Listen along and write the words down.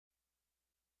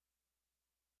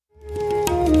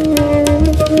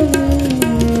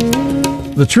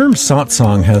The term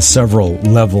satsang has several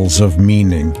levels of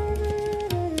meaning.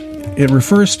 It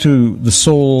refers to the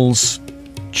soul's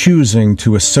choosing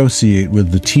to associate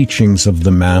with the teachings of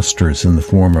the masters in the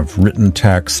form of written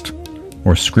text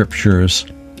or scriptures,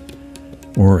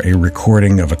 or a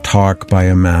recording of a talk by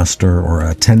a master, or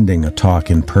attending a talk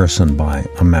in person by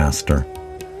a master,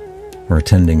 or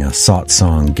attending a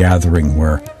satsang gathering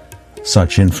where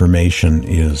such information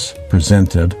is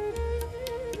presented.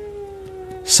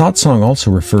 Satsang also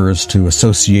refers to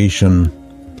association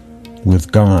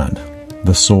with God,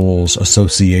 the soul's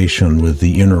association with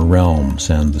the inner realms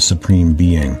and the Supreme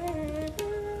Being.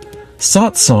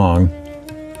 Satsang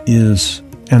is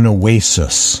an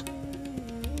oasis.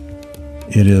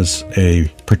 It is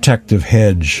a protective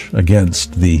hedge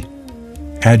against the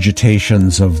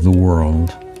agitations of the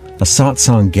world. A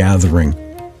satsang gathering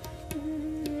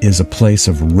is a place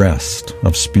of rest,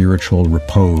 of spiritual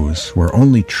repose, where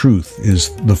only truth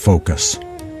is the focus,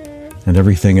 and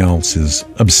everything else is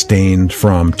abstained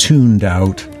from, tuned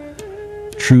out.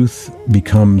 Truth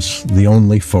becomes the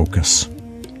only focus.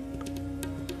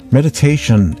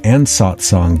 Meditation and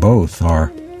satsang both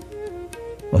are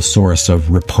a source of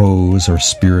repose or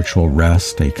spiritual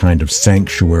rest, a kind of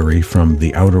sanctuary from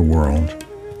the outer world,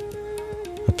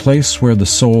 a place where the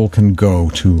soul can go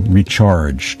to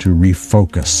recharge, to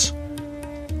refocus.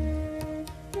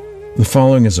 The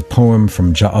following is a poem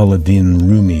from Jalaluddin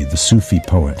Rumi, the Sufi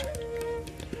poet.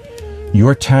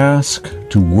 Your task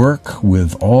to work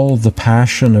with all the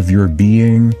passion of your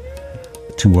being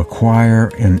to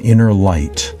acquire an inner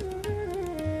light,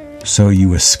 so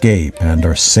you escape and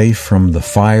are safe from the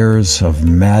fires of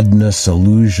madness,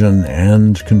 illusion,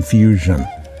 and confusion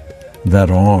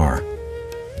that are,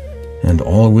 and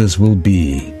always will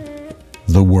be,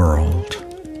 the world.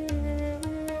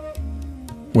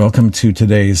 Welcome to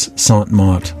today's Sant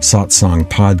Satsang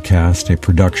podcast, a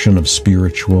production of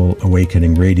Spiritual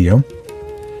Awakening Radio.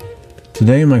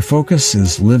 Today my focus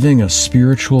is living a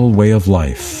spiritual way of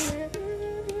life.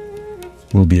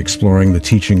 We'll be exploring the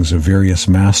teachings of various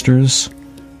masters,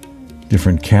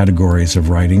 different categories of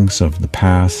writings of the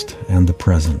past and the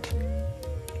present.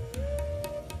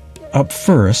 Up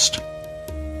first,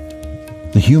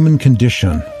 the human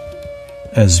condition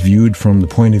as viewed from the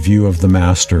point of view of the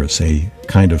masters, a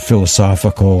kind of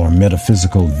philosophical or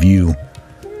metaphysical view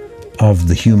of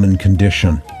the human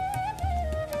condition.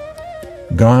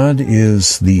 God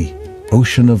is the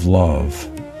ocean of love,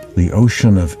 the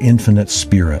ocean of infinite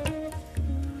spirit.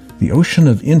 The ocean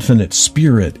of infinite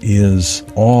spirit is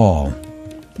all,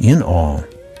 in all.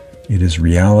 It is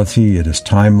reality, it is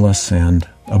timeless and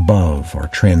above or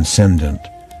transcendent.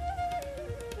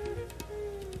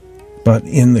 But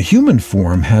in the human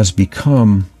form has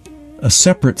become a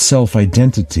separate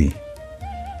self-identity.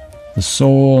 The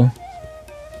soul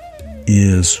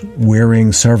is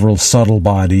wearing several subtle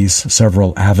bodies,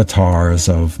 several avatars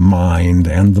of mind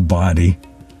and the body,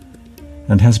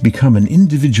 and has become an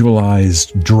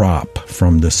individualized drop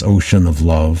from this ocean of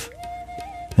love,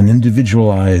 an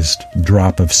individualized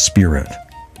drop of spirit,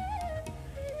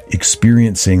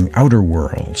 experiencing outer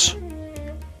worlds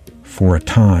for a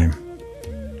time.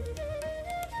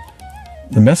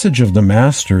 The message of the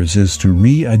masters is to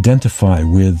re-identify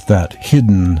with that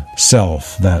hidden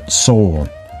self, that soul,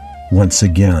 once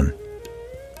again.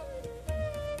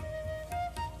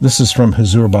 This is from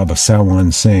Hazur Baba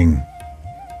Sawan Singh.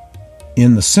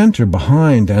 In the center,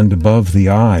 behind and above the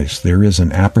eyes, there is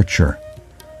an aperture.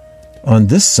 On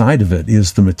this side of it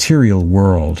is the material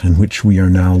world in which we are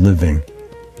now living,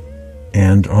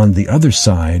 and on the other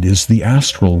side is the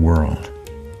astral world.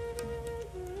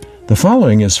 The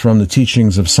following is from the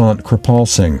teachings of Sant Kripal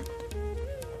Singh.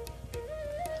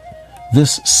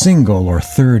 This single or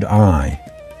third eye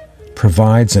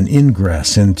provides an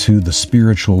ingress into the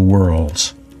spiritual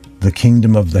worlds, the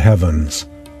kingdom of the heavens,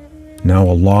 now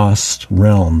a lost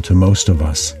realm to most of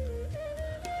us.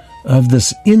 Of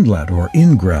this inlet or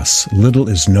ingress, little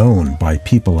is known by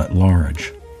people at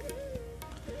large.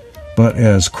 But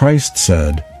as Christ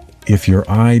said, if your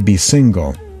eye be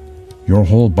single, your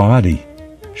whole body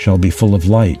shall be full of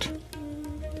light.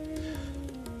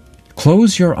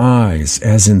 Close your eyes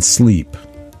as in sleep,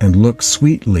 and look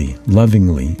sweetly,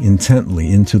 lovingly,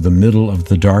 intently into the middle of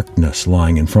the darkness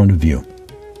lying in front of you.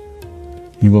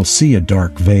 You will see a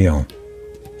dark veil.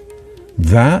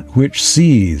 That which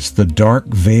sees the dark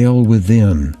veil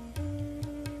within,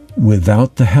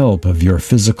 without the help of your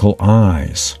physical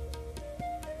eyes,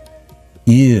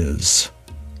 is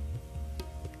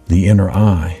the inner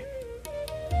eye.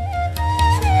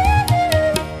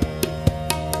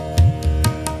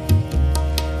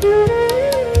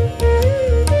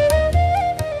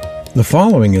 The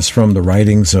following is from the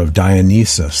writings of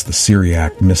Dionysius, the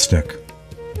Syriac mystic.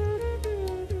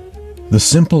 The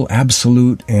simple,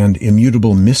 absolute, and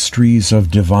immutable mysteries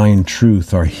of divine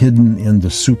truth are hidden in the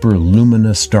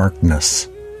superluminous darkness.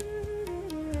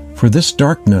 For this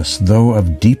darkness, though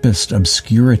of deepest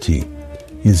obscurity,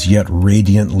 is yet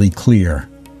radiantly clear,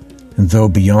 and though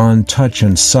beyond touch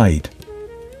and sight,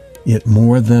 it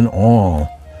more than all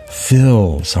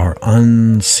fills our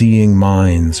unseeing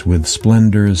minds with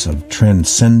splendors of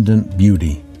transcendent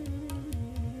beauty.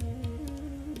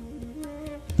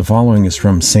 The following is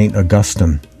from St.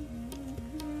 Augustine.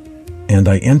 And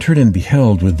I entered and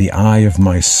beheld with the eye of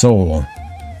my soul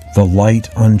the light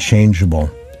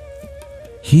unchangeable.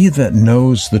 He that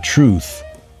knows the truth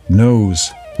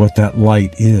knows what that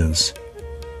light is,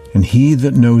 and he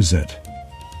that knows it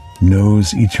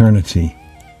knows eternity.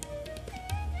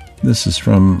 This is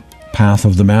from Path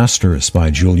of the Masters by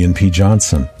Julian P.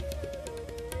 Johnson.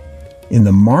 In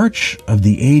the march of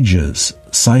the ages,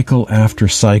 cycle after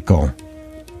cycle,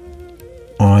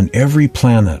 on every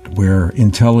planet where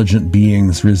intelligent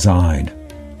beings reside,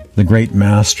 the great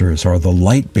masters are the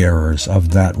light-bearers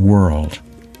of that world.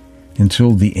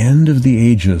 Until the end of the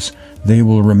ages, they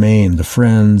will remain the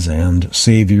friends and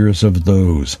saviors of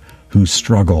those who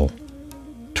struggle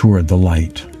toward the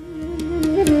light.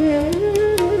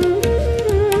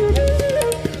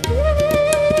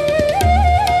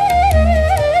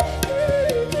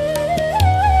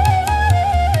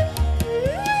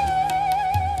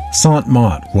 Sant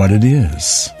Mat, what it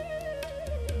is.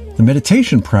 The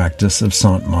meditation practice of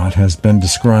Sant Mat has been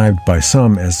described by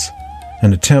some as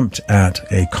an attempt at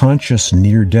a conscious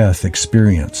near-death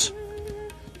experience,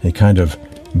 a kind of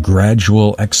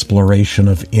gradual exploration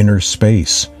of inner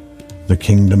space, the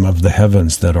kingdom of the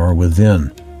heavens that are within,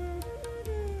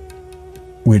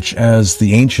 which, as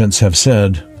the ancients have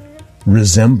said,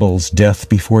 resembles death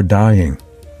before dying.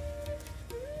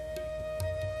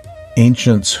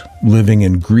 Ancients living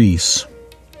in Greece,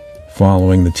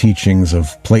 following the teachings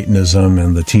of Platonism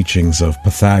and the teachings of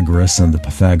Pythagoras and the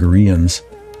Pythagoreans,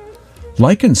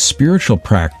 likened spiritual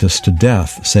practice to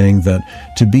death, saying that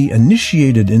to be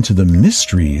initiated into the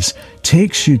mysteries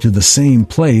takes you to the same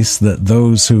place that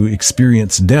those who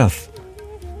experience death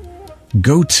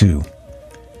go to,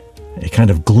 a kind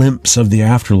of glimpse of the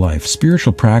afterlife.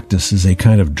 Spiritual practice is a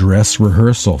kind of dress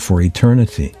rehearsal for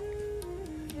eternity.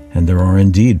 And there are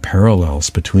indeed parallels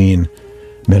between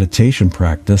meditation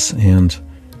practice and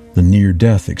the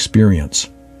near-death experience.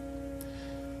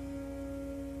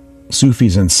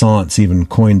 Sufis and Sants even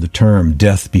coined the term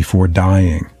death before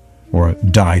dying, or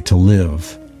die to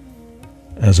live,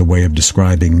 as a way of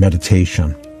describing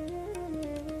meditation.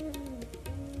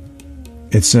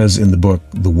 It says in the book,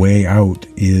 "The way out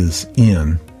is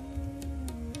in."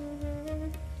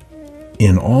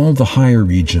 In all the higher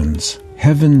regions,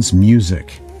 heaven's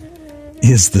music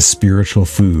is the spiritual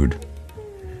food.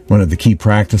 One of the key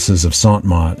practices of Sant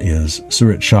Mat is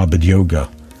Surat Shabad Yoga,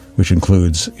 which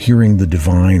includes hearing the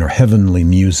divine or heavenly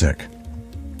music.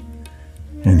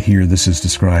 And here this is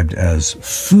described as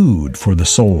food for the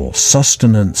soul,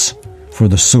 sustenance for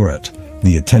the surat,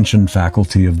 the attention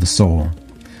faculty of the soul.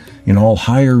 In all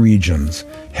higher regions,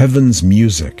 heaven's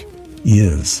music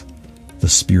is the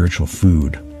spiritual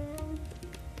food.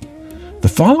 The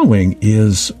following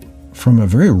is from a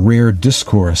very rare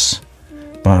discourse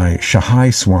by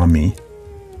Radhasoami,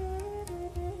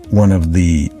 one of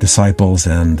the disciples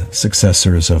and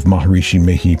successors of Maharishi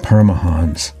Mehi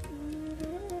Paramahans,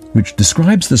 which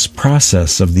describes this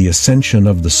process of the ascension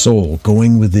of the soul,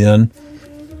 going within,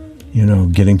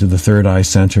 getting to the third eye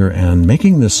center and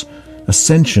making this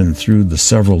ascension through the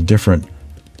several different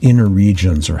inner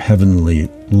regions or heavenly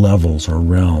levels or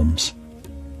realms.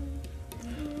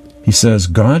 He says,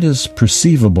 God is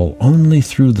perceivable only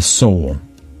through the soul,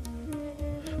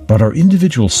 but our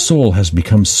individual soul has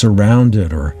become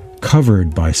surrounded or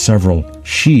covered by several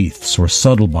sheaths or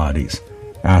subtle bodies,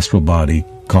 astral body,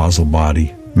 causal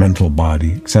body, mental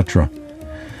body, etc.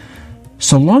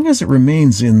 So long as it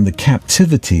remains in the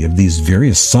captivity of these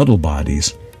various subtle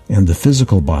bodies and the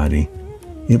physical body,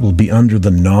 it will be under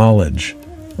the knowledge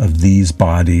of these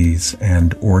bodies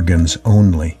and organs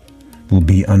only, will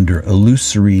be under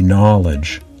illusory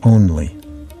knowledge only,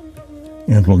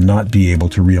 and will not be able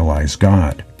to realize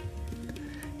God.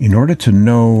 In order to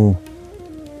know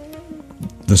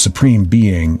the Supreme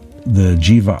Being, the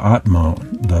Jiva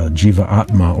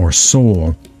Atma or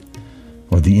soul,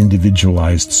 or the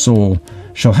individualized soul,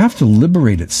 shall have to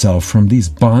liberate itself from these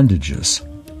bondages.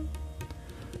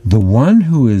 The one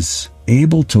who is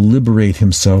able to liberate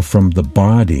himself from the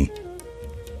body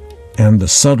and the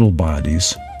subtle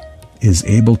bodies is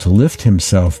able to lift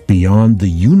himself beyond the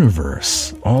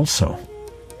universe also.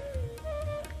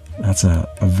 That's a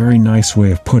very nice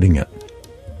way of putting it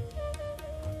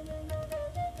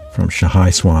from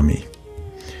Radhasoami.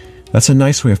 That's a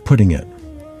nice way of putting it.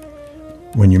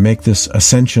 When you make this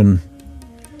ascension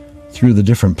through the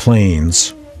different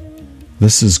planes,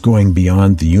 this is going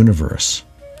beyond the universe.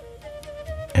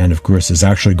 And of course is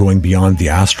actually going beyond the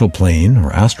astral plane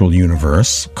or astral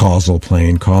universe, causal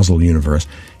plane, causal universe.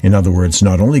 In other words,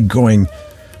 not only going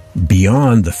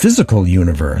beyond the physical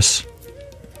universe,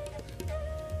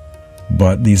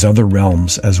 but these other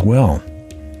realms as well.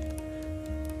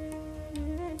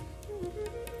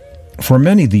 For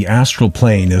many, the astral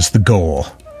plane is the goal,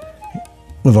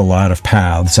 with a lot of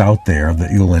paths out there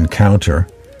that you'll encounter.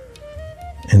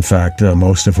 In fact,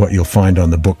 most of what you'll find on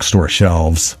the bookstore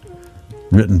shelves,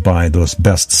 written by those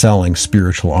best-selling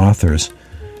spiritual authors,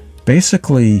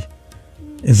 basically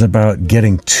is about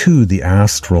getting to the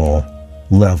astral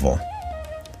level.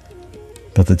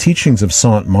 But the teachings of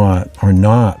Sant are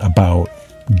not about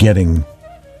getting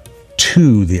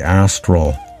to the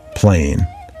astral plane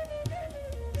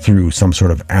through some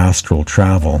sort of astral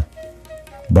travel,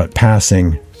 but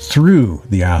passing through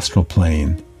the astral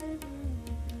plane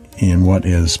in what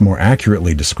is more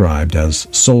accurately described as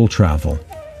soul travel.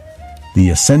 The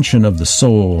ascension of the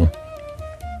soul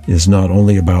is not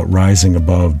only about rising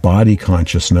above body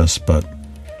consciousness, but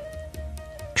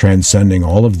transcending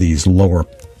all of these lower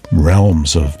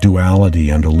realms of duality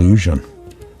and illusion,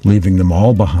 leaving them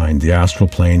all behind, the astral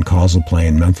plane, causal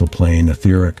plane, mental plane,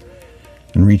 etheric,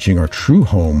 and reaching our true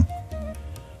home,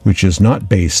 which is not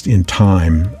based in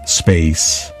time,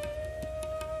 space,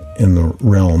 in the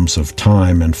realms of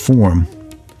time and form,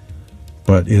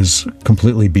 but is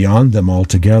completely beyond them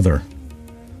altogether,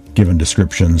 given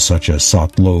descriptions such as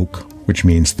Satlok, which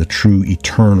means the true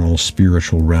eternal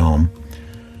spiritual realm,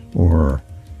 or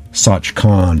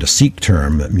Sachkhand, a Sikh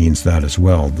term that means that as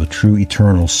well, the true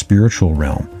eternal spiritual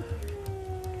realm.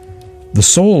 The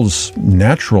soul's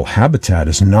natural habitat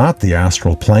is not the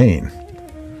astral plane.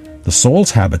 The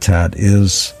soul's habitat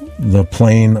is the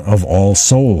plane of all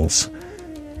souls,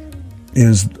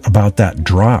 is about that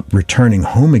drop returning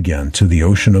home again to the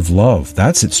ocean of love.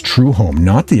 That's its true home,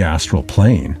 not the astral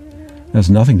plane. It has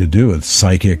nothing to do with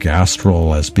psychic,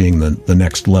 astral as being the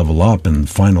next level up and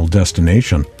final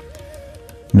destination.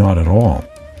 Not at all.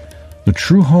 The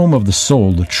true home of the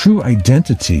soul, the true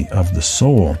identity of the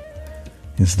soul,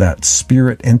 is that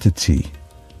spirit entity,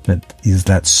 that is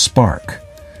that spark,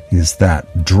 is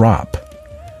that drop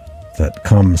that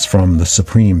comes from the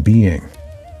Supreme Being,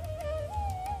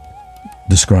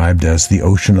 described as the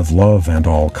ocean of love and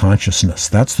all consciousness.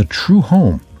 That's the true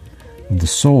home of the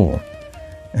soul.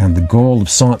 And the goal of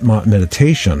Sant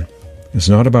meditation is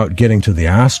not about getting to the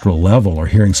astral level or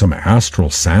hearing some astral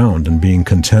sound and being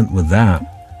content with that,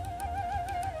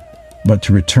 but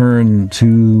to return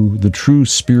to the true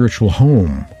spiritual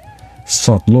home,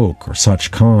 Satlok or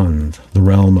Sachkhand, the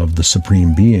realm of the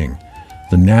Supreme Being,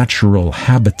 the natural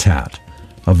habitat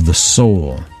of the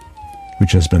soul,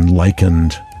 which has been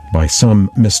likened by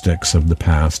some mystics of the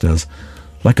past as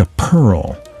like a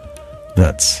pearl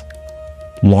that's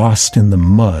lost in the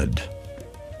mud.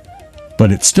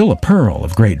 But it's still a pearl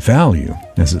of great value,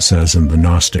 as it says in the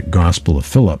Gnostic Gospel of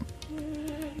Philip.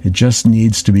 It just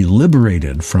needs to be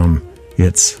liberated from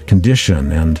its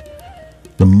condition, and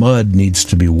the mud needs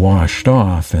to be washed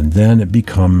off, and then it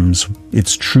becomes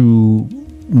its true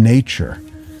nature,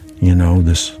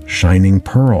 this shining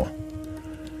pearl.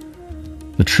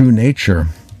 The true nature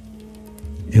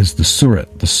is the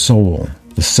surat, the soul,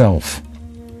 the self,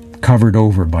 covered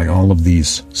over by all of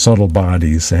these subtle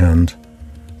bodies and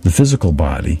the physical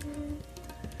body.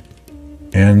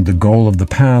 And the goal of the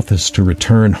path is to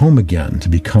return home again, to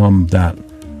become that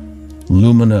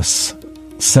luminous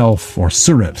self or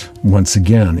surat once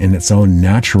again in its own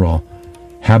natural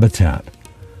habitat,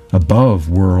 above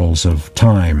worlds of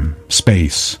time,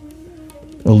 space,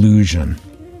 illusion,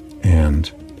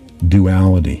 and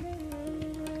duality.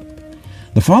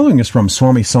 The following is from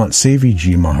Swami Sant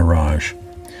Seviji Maharaj.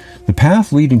 The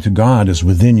path leading to God is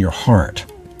within your heart.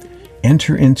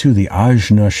 Enter into the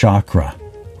Ajna chakra,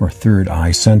 or third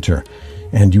eye center,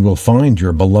 and you will find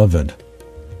your beloved.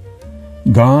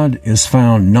 God is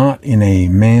found not in a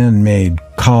man-made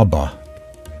Kaaba,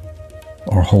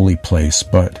 or holy place,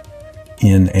 but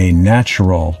in a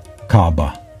natural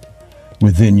Kaaba,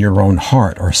 within your own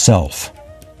heart or self.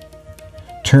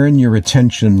 Turn your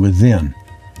attention within.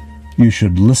 You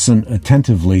should listen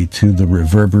attentively to the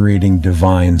reverberating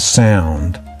divine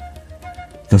sound.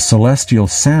 The celestial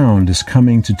sound is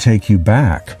coming to take you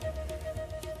back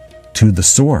to the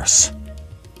source.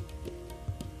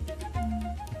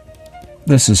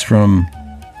 This is from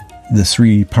the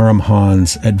Sri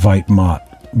Paramhans Advait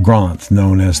Mat Granth,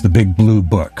 known as the Big Blue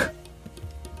Book.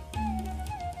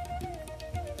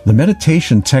 The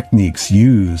meditation techniques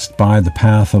used by the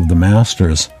Path of the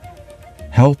Masters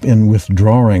help in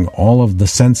withdrawing all of the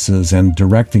senses and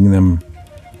directing them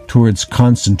towards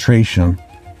concentration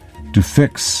to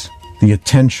fix the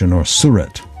attention, or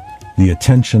surat, the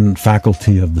attention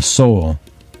faculty of the soul,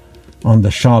 on the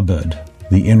shabad,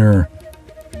 the inner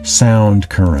sound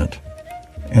current,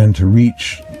 and to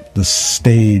reach the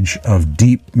stage of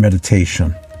deep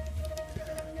meditation.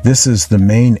 This is the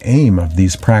main aim of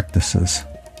these practices.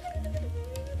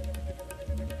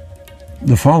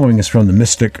 The following is from the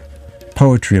mystic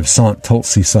poetry of Sant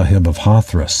Tulsi Sahib of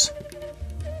Hathras.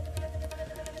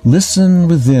 Listen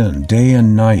within, day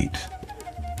and night.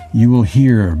 You will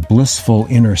hear blissful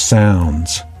inner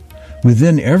sounds.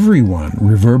 Within everyone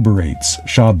reverberates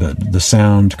shabad, the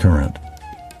sound current,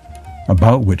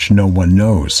 about which no one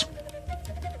knows.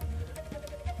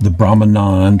 The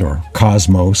Brahmanand, or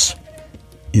cosmos,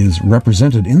 is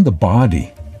represented in the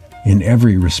body in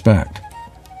every respect.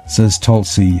 Says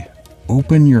Tulsi,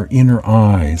 open your inner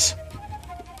eyes,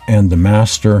 and the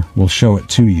Master will show it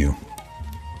to you.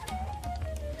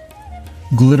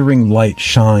 Glittering light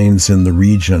shines in the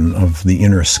region of the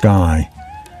inner sky,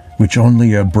 which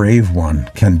only a brave one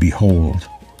can behold.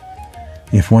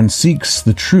 If one seeks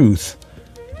the truth,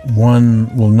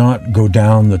 one will not go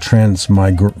down the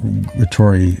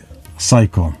transmigratory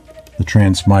cycle.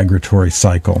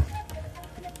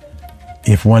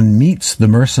 If one meets the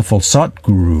merciful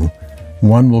Satguru,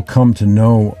 one will come to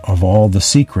know of all the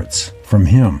secrets from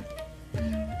him.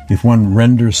 If one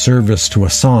renders service to a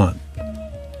Sant,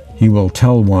 he will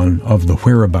tell one of the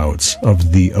whereabouts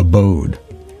of the abode.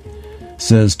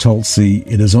 Says Tulsi,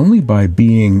 it is only by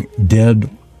being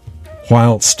dead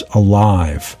whilst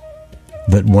alive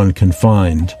that one can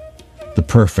find the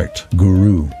perfect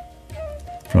guru.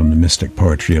 From the mystic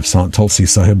poetry of Sant Tulsi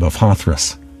Sahib of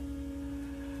Hathras.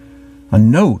 A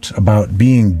note about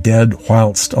being dead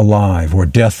whilst alive, or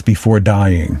death before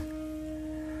dying.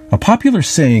 A popular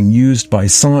saying used by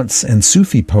Sants and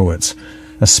Sufi poets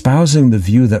espousing the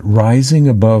view that rising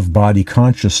above body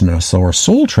consciousness, or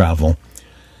soul travel,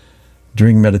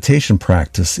 during meditation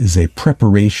practice is a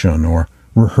preparation or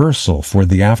rehearsal for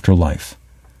the afterlife.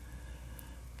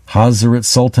 Hazrat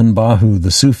Sultan Bahu, the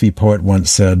Sufi poet, once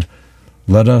said,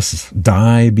 "Let us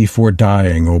die before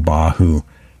dying, O Bahu.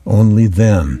 Only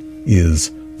then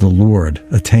is the Lord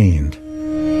attained."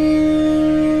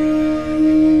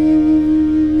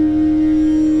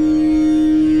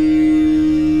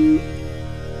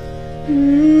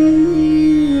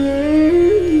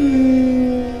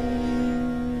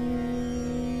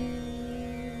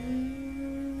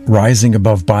 Rising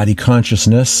above body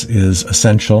consciousness is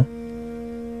essential.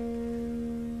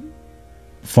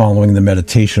 Following the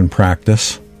meditation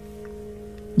practice,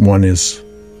 one is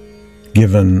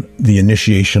given the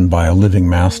initiation by a living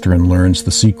master and learns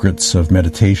the secrets of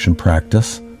meditation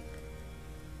practice,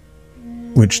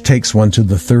 which takes one to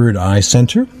the third eye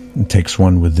center and takes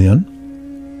one within.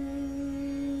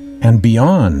 And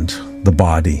beyond the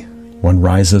body, one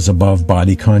rises above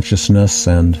body consciousness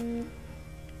and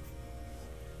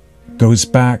goes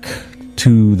back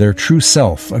to their true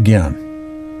self again,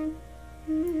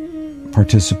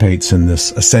 participates in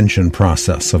this ascension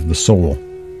process of the soul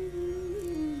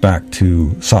back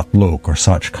to Satlok or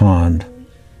Sachkhand.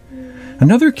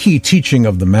 Another key teaching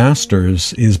of the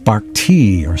Masters is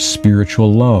bhakti, or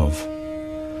spiritual love.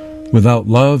 Without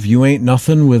love, you ain't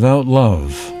nothing without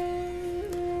love,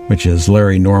 which is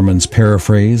Larry Norman's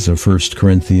paraphrase of 1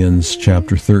 Corinthians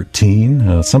chapter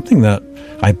 13, something that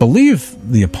I believe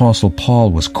the Apostle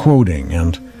Paul was quoting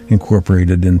and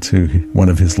incorporated into one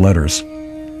of his letters.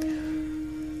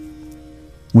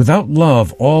 Without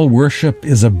love, all worship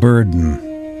is a burden,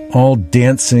 all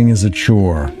dancing is a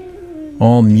chore,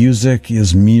 all music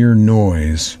is mere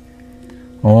noise,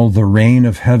 all the rain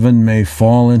of heaven may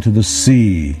fall into the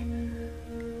sea.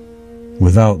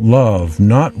 Without love,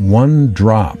 not one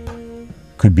drop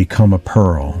could become a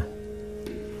pearl,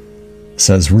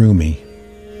 says Rumi.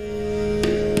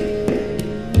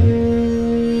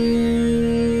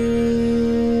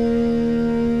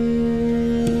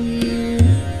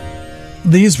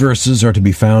 These verses are to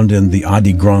be found in the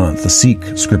Adi Granth, the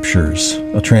Sikh scriptures,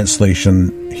 a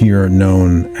translation here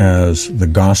known as the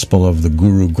Gospel of the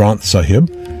Guru Granth Sahib,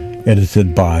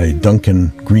 edited by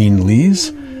Duncan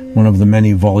Greenlees, one of the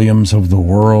many volumes of the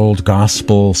World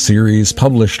Gospel series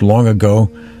published long ago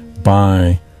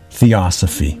by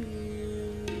Theosophy.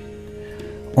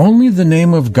 Only the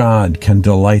name of God can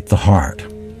delight the heart.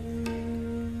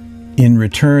 In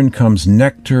return comes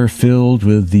nectar filled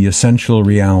with the essential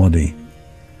reality.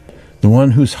 The one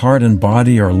whose heart and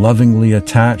body are lovingly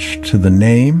attached to the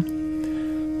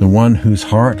name, the one whose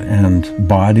heart and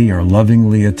body are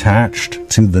lovingly attached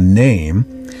to the name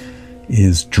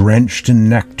is drenched in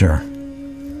nectar.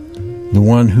 The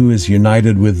one who is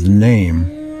united with the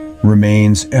name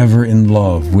remains ever in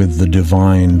love with the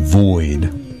divine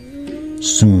void,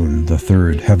 soon the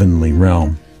third heavenly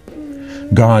realm.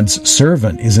 God's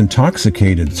servant is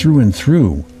intoxicated through and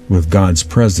through with God's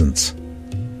presence.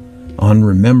 On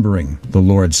remembering the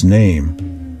Lord's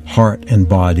name, heart and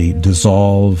body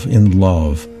dissolve in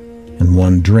love, and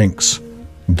one drinks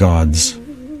God's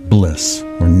bliss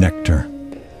or nectar.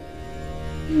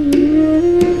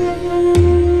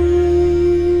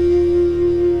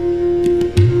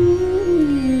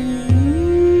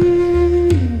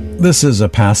 This is a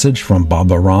passage from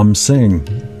Baba Ram Singh.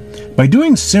 By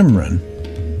doing Simran,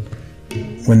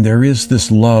 when there is this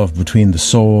love between the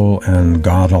soul and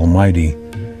God Almighty,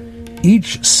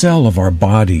 each cell of our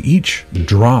body, each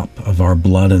drop of our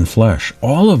blood and flesh,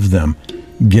 all of them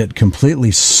get completely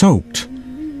soaked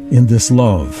in this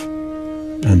love.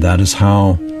 And that is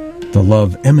how the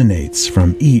love emanates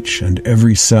from each and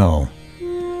every cell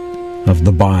of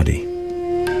the body.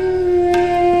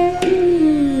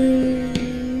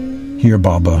 Here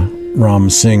Baba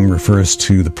Ram Singh refers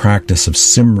to the practice of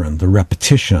Simran, the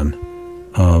repetition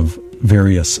of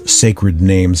various sacred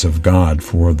names of God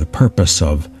for the purpose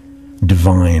of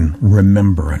divine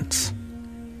remembrance,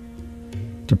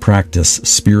 to practice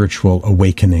spiritual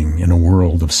awakening in a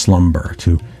world of slumber,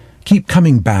 to keep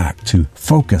coming back, to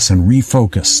focus and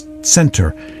refocus, center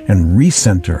and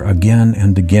recenter again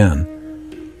and again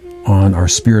on our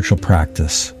spiritual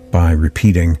practice by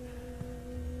repeating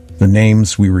the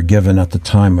names we were given at the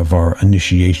time of our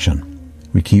initiation.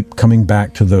 We keep coming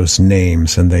back to those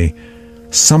names, and they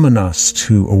summon us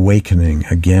to awakening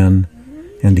again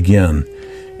and again.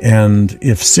 And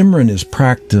if Simran is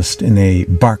practiced in a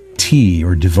bhakti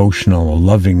or devotional, a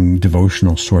loving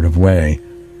devotional sort of way,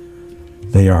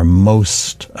 they are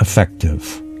most effective.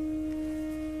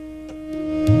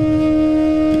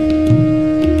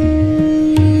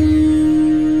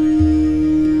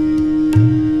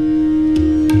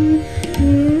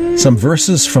 Some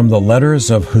verses from the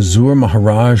letters of Huzur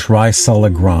Maharaj Rai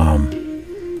Salagram,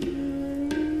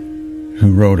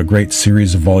 who wrote a great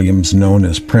series of volumes known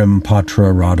as Prem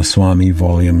Patra Radhasoami,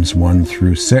 volumes 1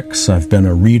 through 6. I've been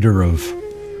a reader of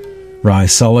Rai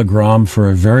Salagram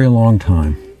for a very long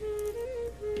time.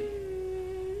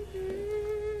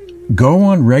 Go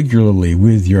on regularly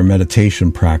with your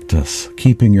meditation practice,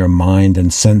 keeping your mind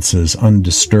and senses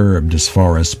undisturbed as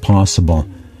far as possible,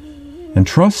 and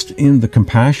trust in the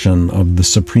compassion of the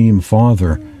Supreme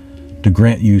Father to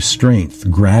grant you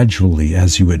strength gradually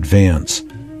as you advance.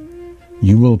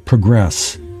 You will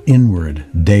progress inward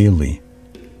daily.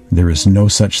 There is no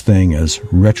such thing as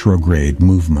retrograde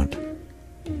movement.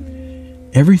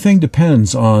 Everything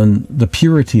depends on the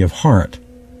purity of heart,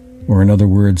 or in other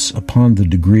words, upon the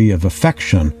degree of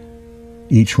affection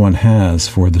each one has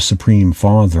for the Supreme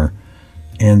Father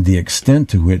and the extent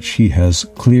to which he has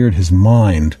cleared his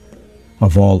mind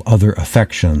of all other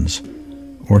affections,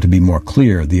 or to be more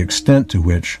clear, the extent to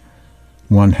which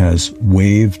one has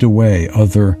waved away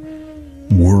other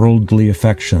worldly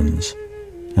affections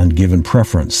and given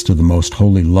preference to the most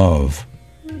holy love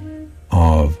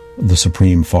of the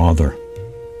Supreme Father.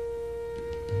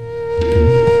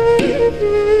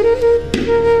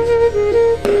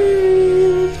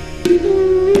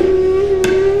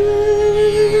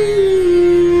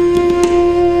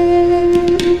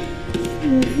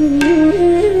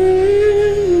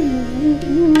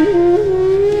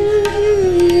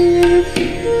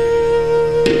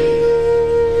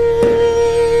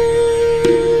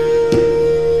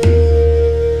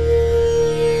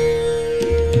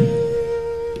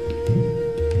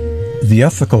 The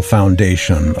ethical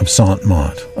foundation of Sant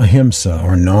Mat, ahimsa,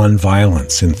 or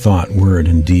non-violence in thought, word,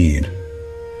 and deed.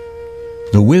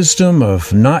 The wisdom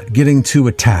of not getting too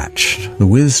attached, the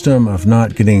wisdom of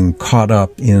not getting caught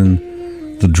up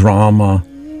in the drama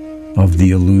of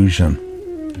the illusion,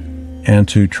 and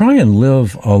to try and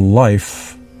live a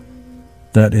life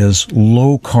that is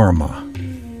low karma.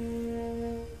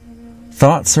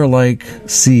 Thoughts are like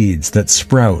seeds that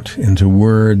sprout into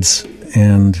words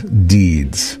and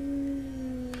deeds.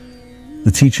 The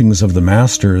teachings of the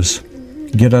Masters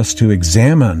get us to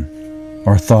examine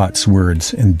our thoughts,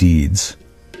 words, and deeds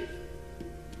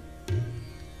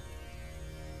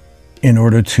in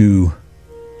order to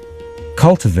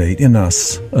cultivate in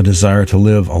us a desire to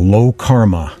live a low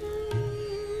karma,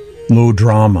 low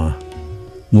drama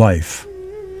life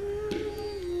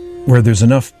where there's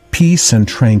enough peace and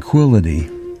tranquility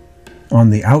on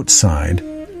the outside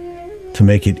to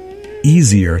make it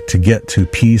easier to get to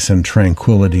peace and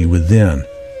tranquility within.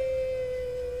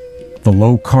 The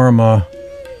low karma,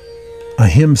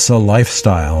 ahimsa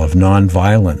lifestyle of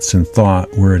nonviolence in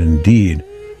thought, word, and deed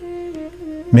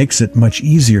makes it much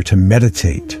easier to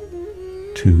meditate,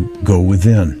 to go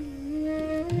within.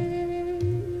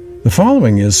 The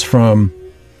following is from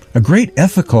a great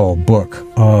ethical book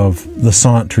of the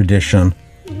Sant tradition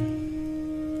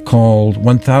called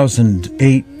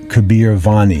 1008 Kabir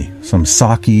Vani, some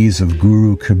Sakis of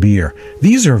Guru Kabir.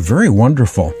 These are very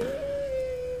wonderful.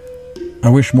 I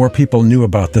wish more people knew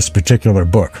about this particular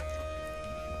book.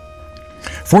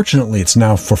 Fortunately, it's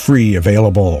now for free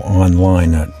available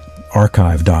online at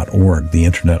archive.org, the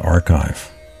Internet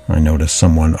Archive. I noticed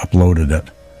someone uploaded it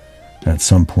at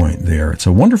some point there. It's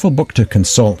a wonderful book to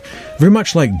consult, very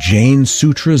much like Jain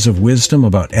Sutras of Wisdom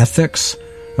about ethics,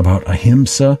 about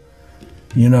ahimsa.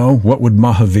 You know, what would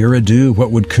Mahavira do?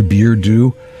 What would Kabir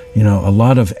do? You know, a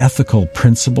lot of ethical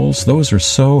principles. Those are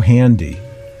so handy.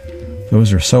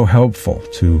 Those are so helpful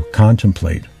to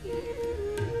contemplate.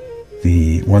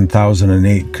 The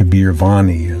 1008 Kabir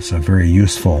Vani is a very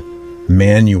useful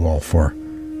manual for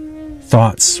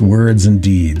thoughts, words, and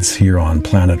deeds here on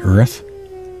planet Earth.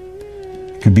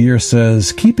 Kabir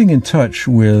says, keeping in touch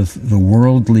with the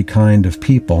worldly kind of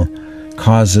people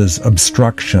causes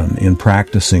obstruction in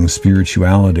practicing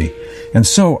spirituality. And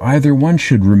so either one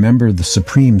should remember the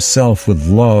Supreme Self with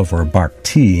love or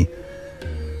bhakti,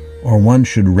 or one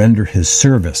should render his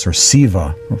service or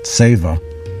seva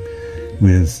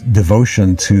with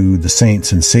devotion to the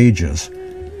saints and sages,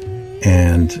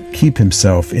 and keep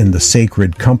himself in the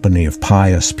sacred company of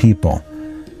pious people,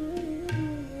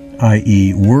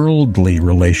 i.e., worldly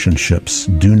relationships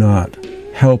do not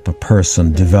help a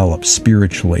person develop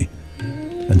spiritually,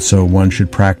 and so one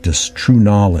should practice true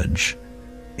knowledge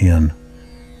in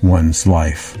one's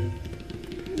life.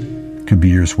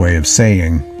 Kabir's way of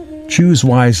saying, choose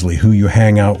wisely who you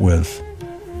hang out with.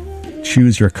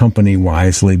 Choose your company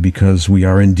wisely, because we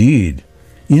are indeed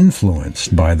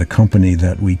influenced by the company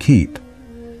that we keep.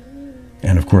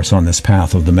 And of course, on this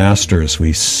path of the masters,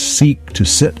 we seek to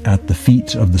sit at the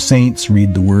feet of the saints,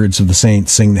 read the words of the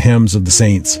saints, sing the hymns of the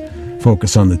saints,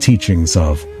 focus on the teachings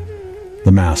of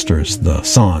the masters, the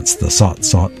sants, the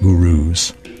sat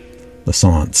gurus, the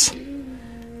sants,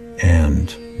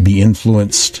 and be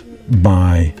influenced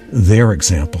by their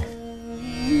example.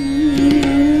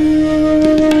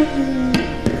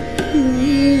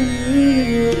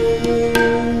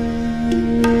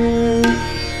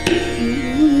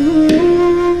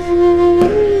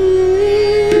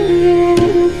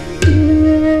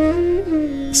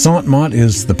 Sant Mat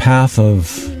is the path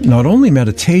of not only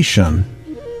meditation,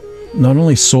 not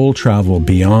only soul travel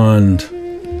beyond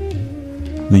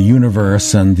the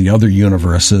universe and the other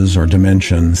universes or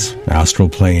dimensions, astral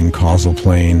plane, causal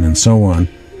plane, and so on.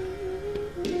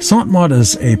 Sant Mat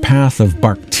is a path of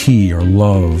bhakti or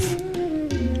love.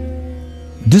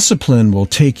 Discipline will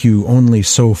take you only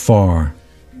so far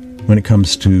when it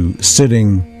comes to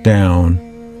sitting down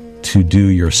to do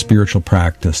your spiritual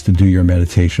practice, to do your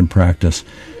meditation practice.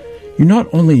 You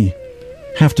not only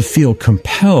have to feel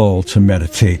compelled to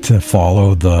meditate, to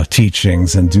follow the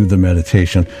teachings and do the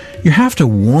meditation. You have to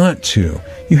want to.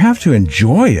 You have to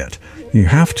enjoy it. You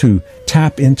have to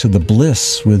tap into the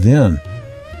bliss within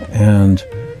and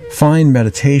find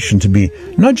meditation to be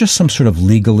not just some sort of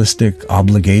legalistic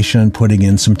obligation, putting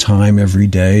in some time every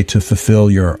day to fulfill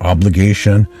your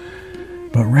obligation,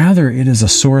 but rather it is a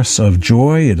source of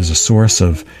joy. It is a source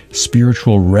of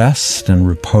spiritual rest and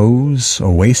repose,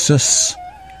 oasis,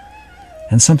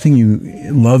 and something you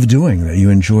love doing, that you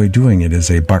enjoy doing. It is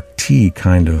a bhakti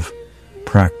kind of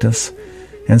practice.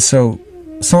 And so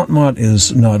Sant Mat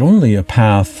is not only a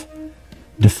path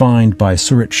defined by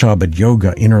Surat Shabad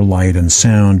Yoga, inner light and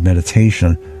sound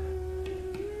meditation,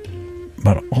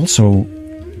 but also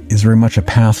is very much a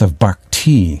path of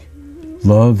bhakti,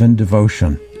 love and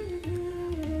devotion.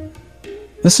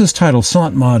 This is titled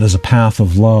Sant Mat as a Path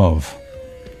of Love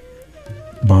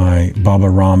by Baba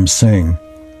Ram Singh.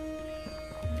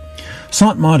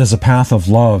 Sant Mat is a path of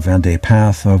love and a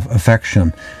path of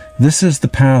affection. This is the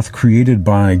path created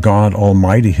by God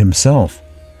Almighty Himself.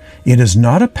 It is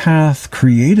not a path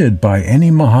created by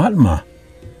any Mahatma.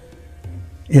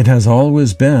 It has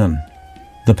always been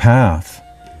the path,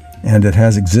 and it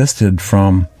has existed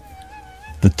from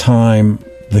the time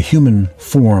the human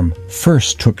form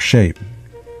first took shape.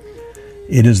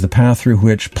 It is the path through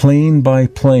which, plane by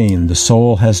plane, the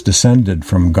soul has descended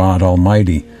from God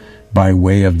Almighty by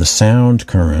way of the sound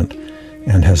current,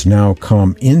 and has now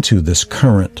come into this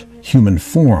current human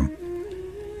form.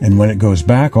 And when it goes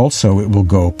back also, it will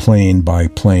go plane by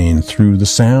plane through the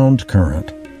sound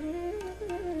current.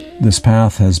 This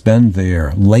path has been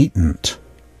there, latent,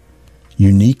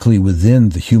 uniquely within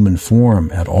the human form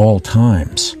at all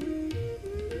times.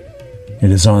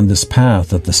 It is on this path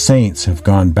that the saints have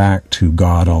gone back to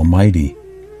God Almighty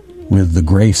with the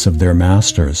grace of their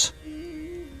masters.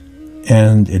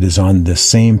 And it is on this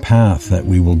same path that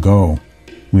we will go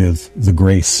with the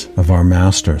grace of our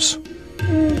masters.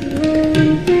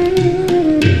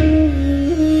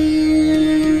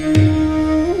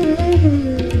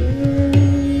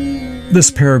 This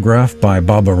paragraph by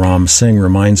Baba Ram Singh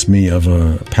reminds me of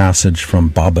a passage from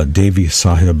Baba Devi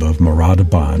Sahib of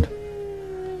Moradabad,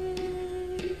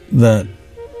 that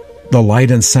the light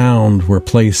and sound were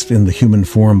placed in the human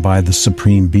form by the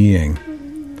Supreme Being.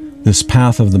 This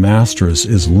path of the Masters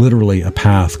is literally a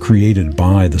path created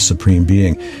by the Supreme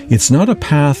Being. It's not a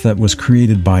path that was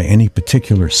created by any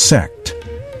particular sect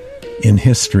in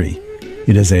history.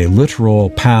 It is a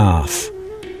literal path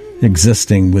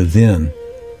existing within,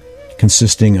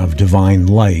 consisting of divine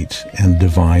light and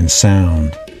divine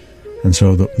sound. And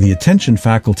so the attention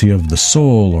faculty of the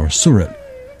soul, or surat,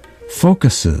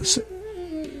 focuses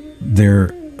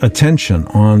their attention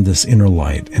on this inner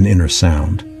light and inner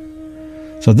sound.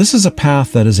 So this is a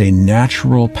path that is a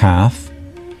natural path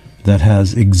that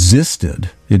has existed.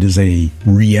 It is a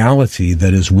reality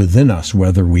that is within us,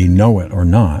 whether we know it or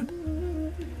not.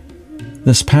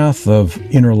 This path of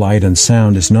inner light and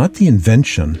sound is not the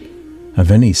invention of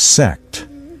any sect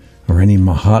or any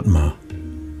Mahatma.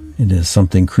 It is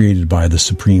something created by the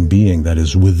Supreme Being that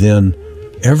is within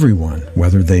everyone,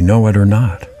 whether they know it or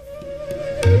not.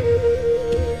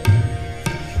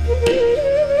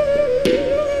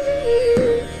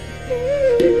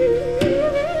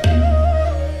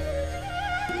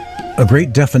 A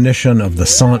great definition of the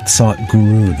Sant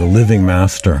Guru, the living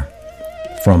master,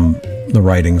 from the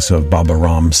writings of Baba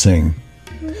Ram Singh.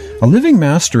 A living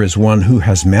master is one who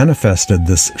has manifested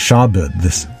this Shabad,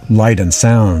 this light and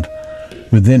sound,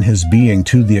 within his being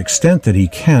to the extent that he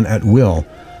can, at will,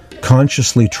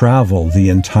 consciously travel the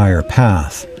entire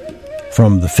path,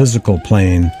 from the physical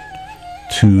plane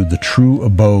to the true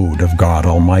abode of God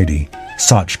Almighty,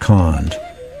 Sachkhand,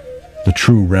 the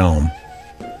true realm,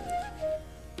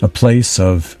 a place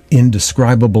of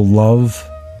indescribable love,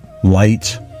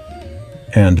 light,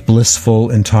 and blissful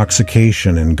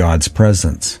intoxication in God's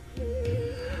presence.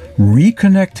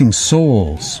 Reconnecting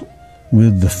souls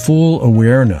with the full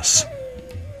awareness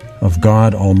of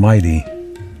God Almighty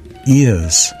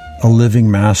is a living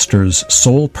master's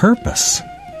sole purpose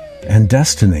and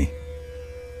destiny.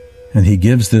 And he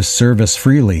gives this service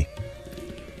freely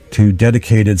to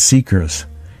dedicated seekers.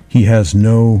 He has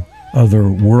no other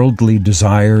worldly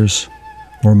desires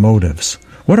or motives.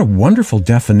 What a wonderful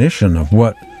definition of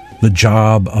what the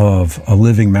job of a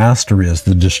living master is,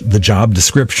 the job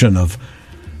description of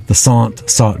the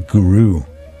Sant Guru.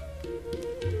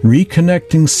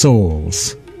 Reconnecting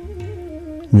souls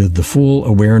with the full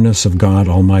awareness of God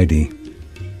Almighty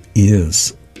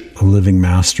is a living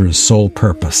master's sole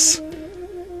purpose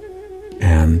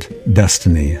and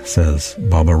destiny, says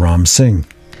Baba Ram Singh.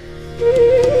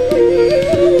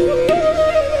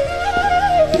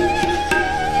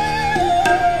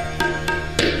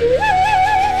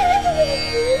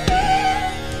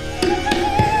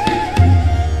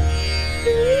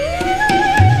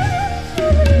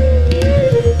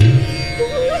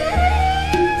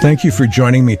 Thank you for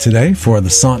joining me today for the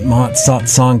Sant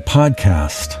Satsang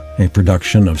podcast, a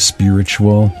production of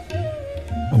Spiritual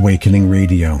Awakening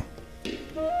Radio.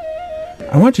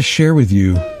 I want to share with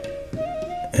you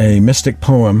a mystic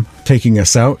poem taking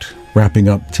us out, wrapping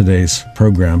up today's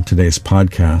program, today's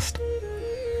podcast.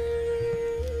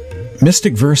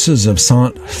 Mystic verses of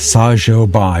Sant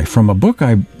Sahajo from a book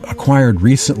I acquired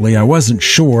recently. I wasn't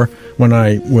sure when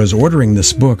I was ordering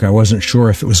this book, I wasn't sure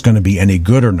if it was going to be any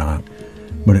good or not,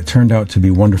 but it turned out to be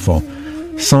wonderful.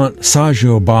 Sant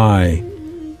Sahajo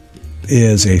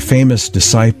is a famous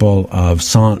disciple of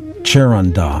Sant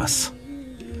Charan Das.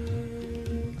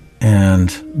 And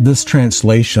this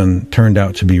translation turned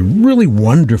out to be really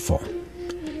wonderful.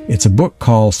 It's a book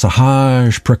called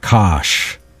Sahaj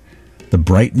Prakash, The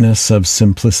Brightness of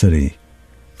Simplicity,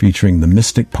 featuring the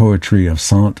mystic poetry of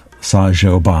Sant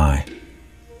Sahajo.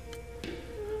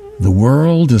 The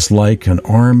world is like an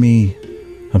army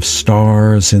of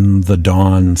stars in the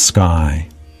dawn sky.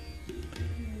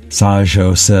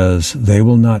 Sahajo says, they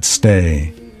will not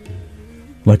stay.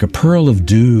 Like a pearl of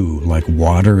dew, like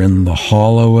water in the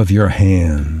hollow of your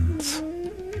hands.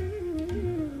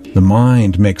 The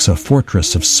mind makes a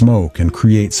fortress of smoke and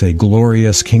creates a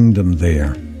glorious kingdom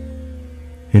there.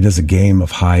 It is a game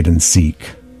of hide and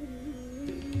seek.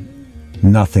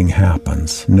 Nothing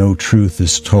happens. No truth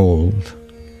is told.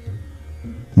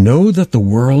 Know that the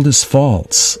world is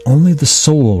false. Only the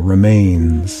soul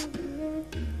remains.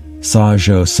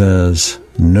 Sahajo says,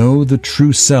 know the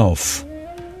true self,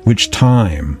 which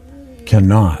time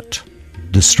cannot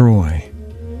destroy.